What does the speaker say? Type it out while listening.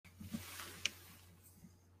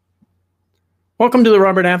Welcome to the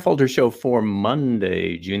Robert Affolter Show for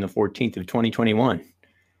Monday, June the 14th of 2021.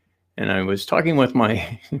 And I was talking with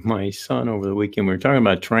my son over the weekend. We were talking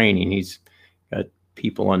about training. He's got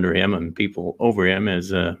people under him and people over him as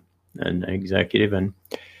an executive. And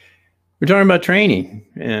we're talking about training.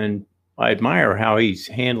 And I admire how he's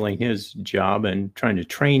handling his job and trying to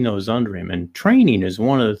train those under him. And training is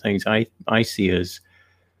one of the things I see as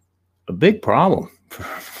a big problem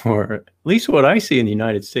for at least what I see in the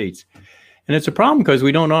United States. And it's a problem because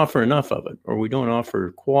we don't offer enough of it, or we don't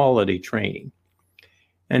offer quality training.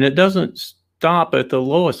 And it doesn't stop at the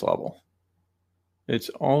lowest level. It's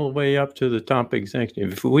all the way up to the top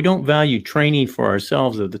executive. If we don't value training for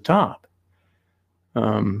ourselves at the top, we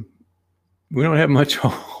don't have much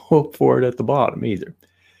hope for it at the bottom either.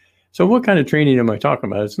 So what kind of training am I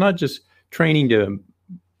talking about? It's not just training to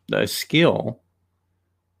a skill,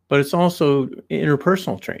 but it's also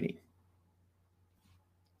interpersonal training.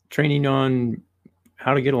 Training on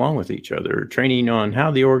how to get along with each other, training on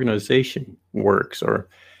how the organization works,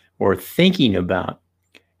 or thinking about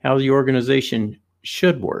how the organization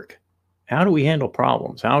should work. How do we handle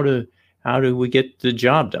problems? How do we get the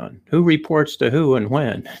job done? Who reports to who and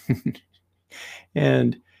when?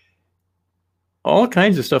 And all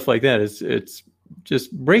kinds of stuff like that. It's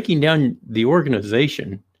just breaking down the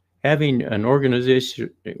organization, having an organization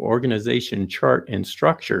chart and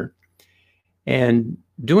structure, and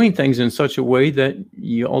doing things in such a way that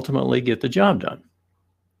you ultimately get the job done.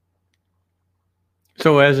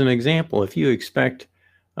 So as an example, if you expect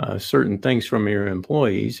certain things from your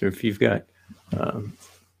employees, or if you've got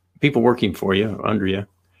people working for you or under you,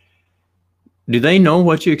 do they know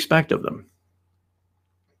what you expect of them?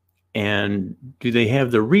 And do they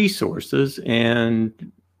have the resources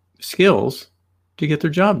and skills to get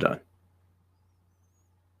their job done?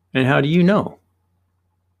 And how do you know?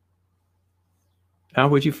 How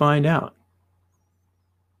would you find out?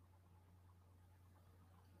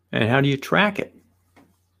 And how do you track it?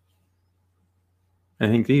 I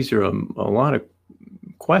think these are a lot of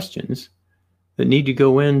questions that need to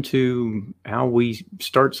go into how we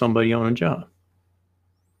start somebody on a job.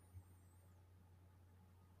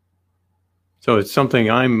 So it's something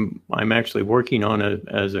I'm actually working on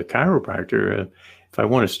as a chiropractor. If I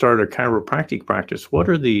want to start a chiropractic practice, what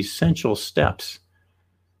are the essential steps?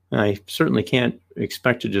 I certainly can't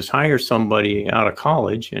expect to just hire somebody out of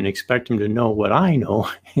college and expect them to know what I know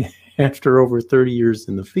after over 30 years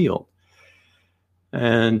in the field.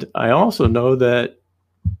 And I also know that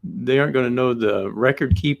they aren't going to know the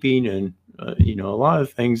record keeping and, a lot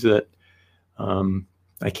of things that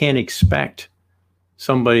I can't expect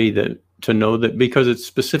somebody to know that because it's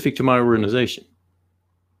specific to my organization.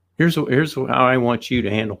 Here's how I want you to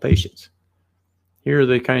handle patients. Here are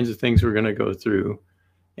the kinds of things we're going to go through.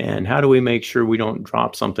 And how do we make sure we don't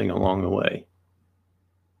drop something along the way?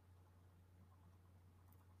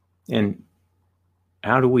 And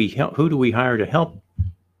how do we help? Who do we hire to help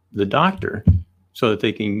the doctor so that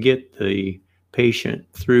they can get the patient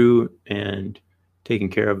through and taken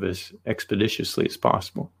care of as expeditiously as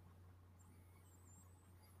possible?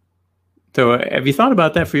 So have you thought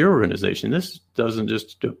about that for your organization? This doesn't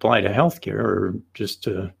just apply to healthcare or just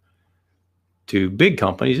to big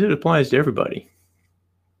companies. It applies to everybody.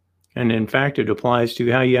 And in fact, it applies to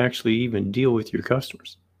how you actually even deal with your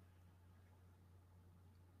customers.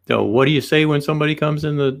 So what do you say when somebody comes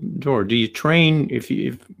in the door? Do you train, if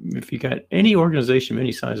you got any organization of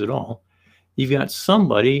any size at all, you've got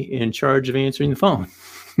somebody in charge of answering the phone.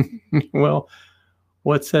 Well,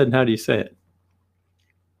 what's said and how do you say it?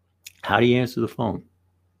 How do you answer the phone?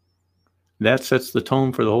 That sets the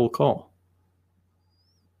tone for the whole call.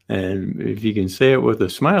 And if you can say it with a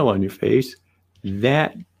smile on your face,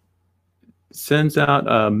 that sends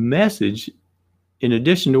out a message in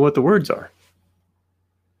addition to what the words are.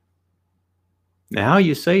 Now, how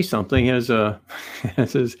you say something has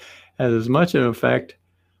as much an effect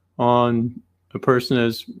on a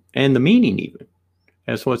person and the meaning even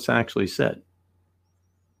as what's actually said.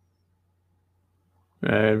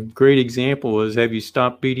 A great example is, have you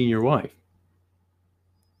stopped beating your wife?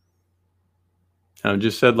 Now,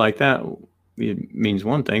 just said like that, it means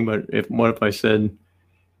one thing, but what if I said,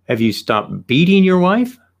 have you stopped beating your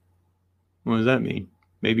wife? What does that mean?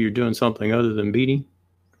 Maybe you're doing something other than beating.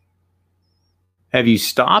 Have you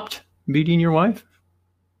stopped beating your wife?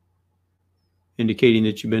 Indicating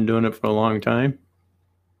that you've been doing it for a long time.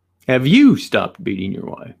 Have you stopped beating your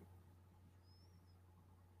wife?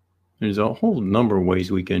 There's a whole number of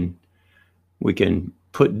ways we can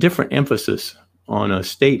put different emphasis on a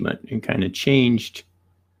statement and kind of change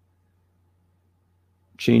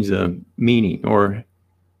the meaning. Or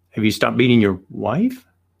have you stopped beating your wife?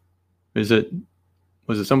 Is it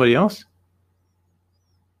Was it somebody else?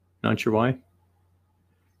 Not sure why.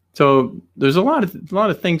 So there's a lot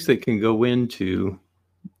of things that can go into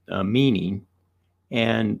meaning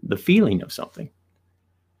and the feeling of something.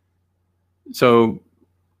 So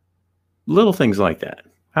little things like that.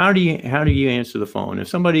 How do you answer the phone? If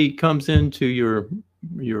somebody comes into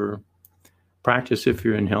your practice, if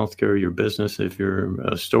you're in healthcare, your business, if you're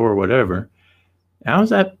a store, whatever, how's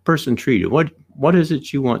that person treated? What is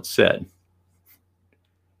it you want said?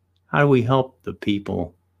 How do we help the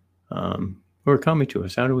people who are coming to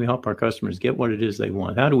us? How do we help our customers get what it is they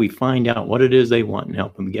want? How do we find out what it is they want and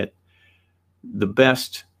help them get the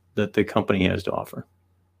best that the company has to offer?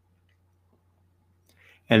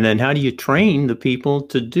 And then how do you train the people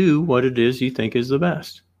to do what it is you think is the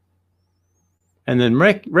best? And then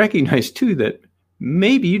recognize too that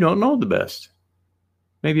maybe you don't know the best.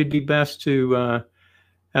 Maybe it'd be best to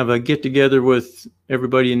have a get together with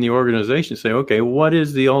everybody in the organization, say, okay, what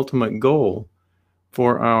is the ultimate goal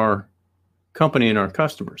for our company and our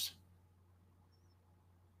customers?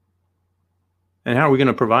 And how are we going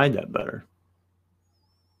to provide that better?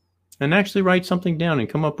 And actually write something down and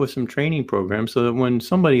come up with some training programs so that when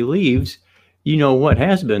somebody leaves, you know what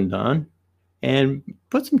has been done, and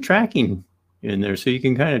put some tracking in there so you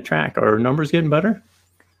can kind of track, are numbers getting better?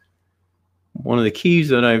 One of the keys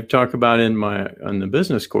that I've talked about on the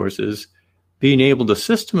business course is being able to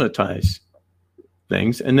systematize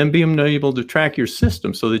things and then being able to track your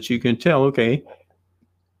system so that you can tell, okay,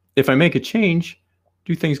 if I make a change,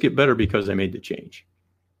 do things get better because I made the change?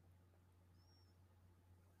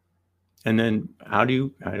 And then how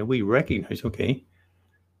do we recognize, okay,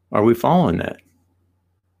 are we following that?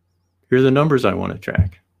 Here are the numbers I want to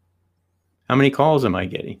track. How many calls am I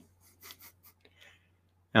getting?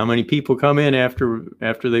 How many people come in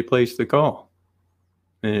after they place the call?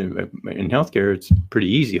 And in healthcare, it's pretty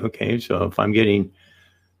easy. Okay, so if I'm getting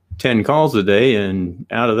 10 calls a day and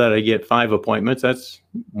out of that I get 5 appointments, that's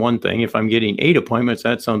one thing. If I'm getting 8 appointments,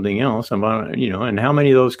 that's something else. And how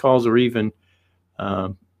many of those calls are even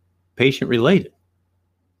patient related?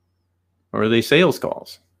 Or are they sales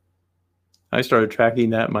calls? I started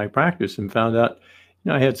tracking that in my practice and found out,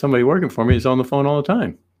 I had somebody working for me who's on the phone all the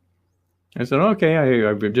time. I said, okay,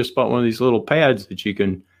 I've just bought one of these little pads that you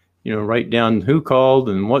can, write down who called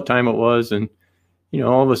and what time it was. And,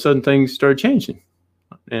 all of a sudden things started changing.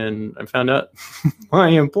 And I found out my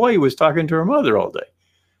employee was talking to her mother all day.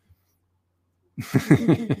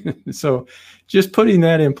 So just putting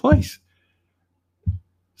that in place,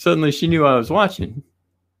 suddenly she knew I was watching,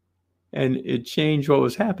 and it changed what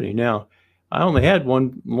was happening. Now, I only had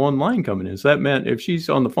one line coming in. So that meant if she's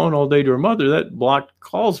on the phone all day to her mother, that blocked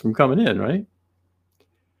calls from coming in, right?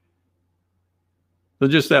 So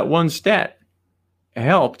just that one stat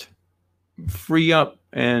helped free up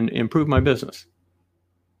and improve my business.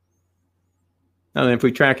 Now, if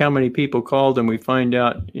we track how many people called and we find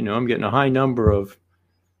out, I'm getting a high number of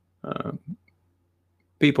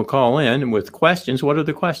people call in with questions, what are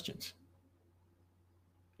the questions?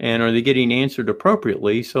 And are they getting answered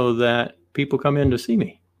appropriately so that people come in to see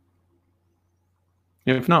me?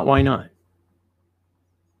 And if not, why not?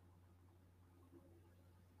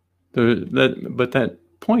 But that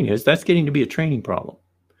point is, that's getting to be a training problem.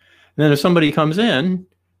 And then if somebody comes in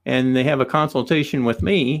and they have a consultation with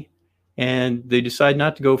me and they decide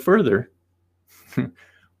not to go further,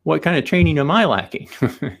 what kind of training am I lacking?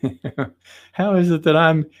 How is it that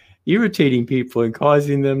I'm irritating people and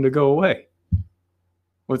causing them to go away?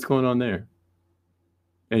 What's going on there?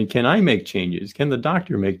 And can I make changes? Can the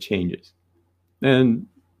doctor make changes? And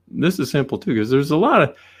this is simple too, because there's a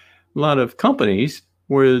lot of companies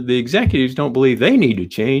where the executives don't believe they need to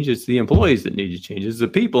change. It's the employees that need to change. It's the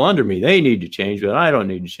people under me. They need to change, but I don't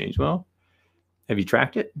need to change. Well, have you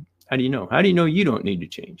tracked it? How do you know? How do you know you don't need to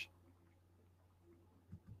change?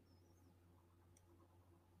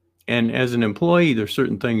 And as an employee, there's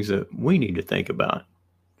certain things that we need to think about.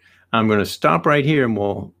 I'm going to stop right here, and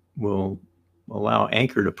we'll allow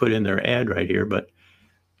Anchor to put in their ad right here, but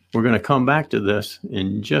we're going to come back to this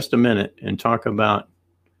in just a minute and talk about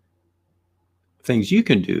things you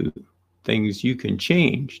can do, things you can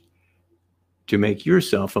change to make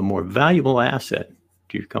yourself a more valuable asset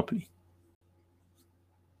to your company.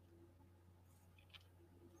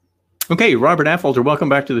 Okay, Robert Affolter, welcome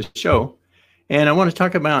back to the show. And I want to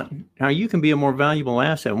talk about how you can be a more valuable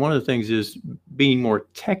asset. One of the things is being more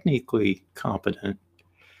technically competent,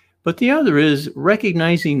 but the other is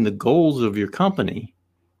recognizing the goals of your company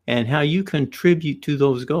and how you contribute to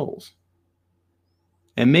those goals,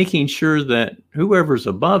 and making sure that whoever's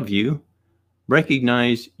above you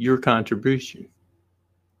recognize your contribution.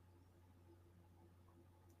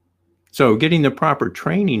 So getting the proper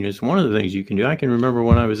training is one of the things you can do. I can remember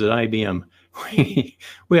when I was at IBM,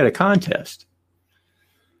 we had a contest.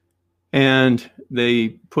 And they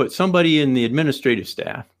put somebody in the administrative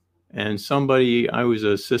staff and somebody, I was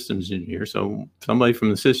a systems engineer, so somebody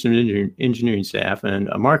from the systems engineering staff and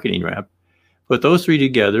a marketing rep, put those three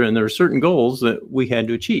together, and there were certain goals that we had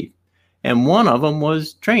to achieve. And one of them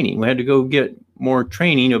was training. We had to go get more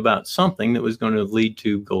training about something that was going to lead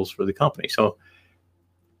to goals for the company. So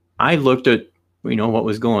I looked at, what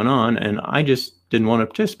was going on, and I just didn't want to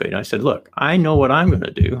participate. I said, look, I know what I'm going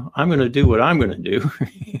to do. I'm going to do what I'm going to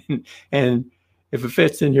do. And if it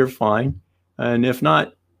fits in here, fine. And if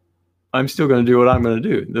not, I'm still going to do what I'm going to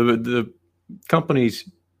do. The company's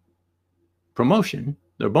promotion,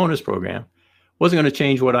 their bonus program, wasn't going to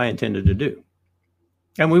change what I intended to do.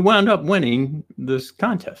 And we wound up winning this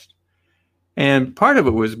contest. And part of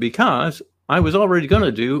it was because I was already going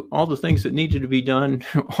to do all the things that needed to be done,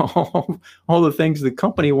 all the things the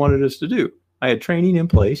company wanted us to do. I had training in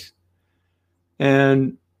place,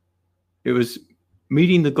 and it was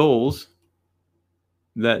meeting the goals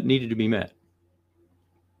that needed to be met.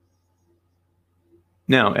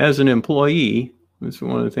 Now, as an employee, this is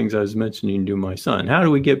one of the things I was mentioning to my son. How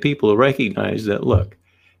do we get people to recognize that, look,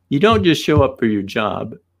 you don't just show up for your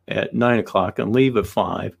job at 9 o'clock and leave at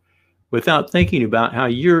 5 without thinking about how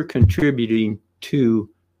you're contributing to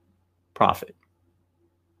profit.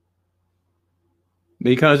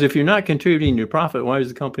 Because if you're not contributing to profit, why does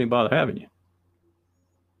the company bother having you?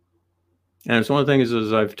 And it's one of the things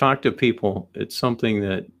as I've talked to people, it's something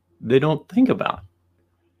that they don't think about.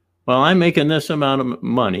 Well, I'm making this amount of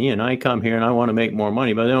money and I come here and I want to make more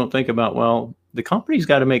money, but they don't think about, well, the company's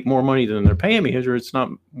got to make more money than they're paying me or it's not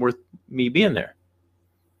worth me being there.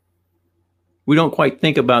 We don't quite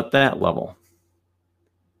think about that level.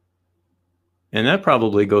 And that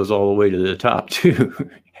probably goes all the way to the top too.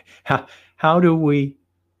 How do we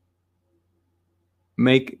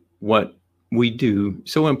make what we do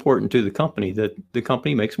so important to the company that the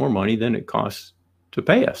company makes more money than it costs to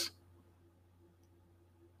pay us?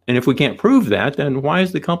 And if we can't prove that, then why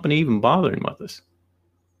is the company even bothering with us?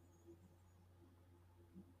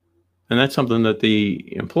 And that's something that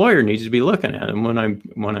the employer needs to be looking at. And when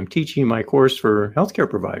I'm teaching my course for healthcare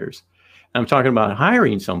providers, I'm talking about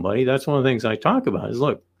hiring somebody, that's one of the things I talk about is,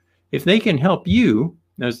 look, if they can help you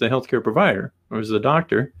as the healthcare provider or as the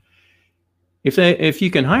doctor, if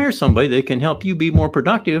you can hire somebody that can help you be more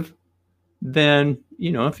productive, then,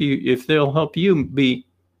 if they'll help you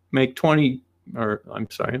make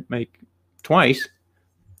twice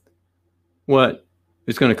what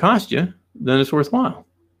it's going to cost you, then it's worthwhile.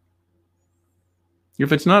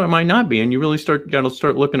 If it's not, it might not be, and you really got to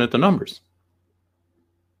start looking at the numbers.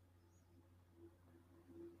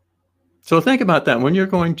 So think about that when you're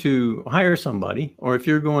going to hire somebody, or if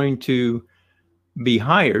you're going to be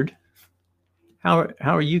hired, how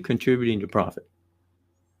are you contributing to profit?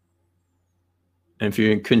 And if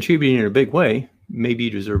you're contributing in a big way, maybe you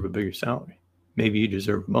deserve a bigger salary. Maybe you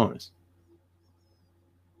deserve a bonus.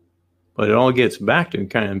 But it all gets back to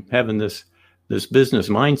kind of having this business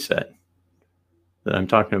mindset that I'm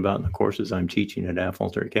talking about in the courses I'm teaching at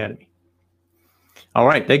Affolter Academy. All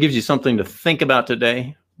right, that gives you something to think about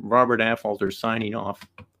today. Robert Affolter signing off,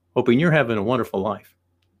 hoping you're having a wonderful life.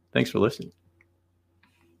 Thanks for listening.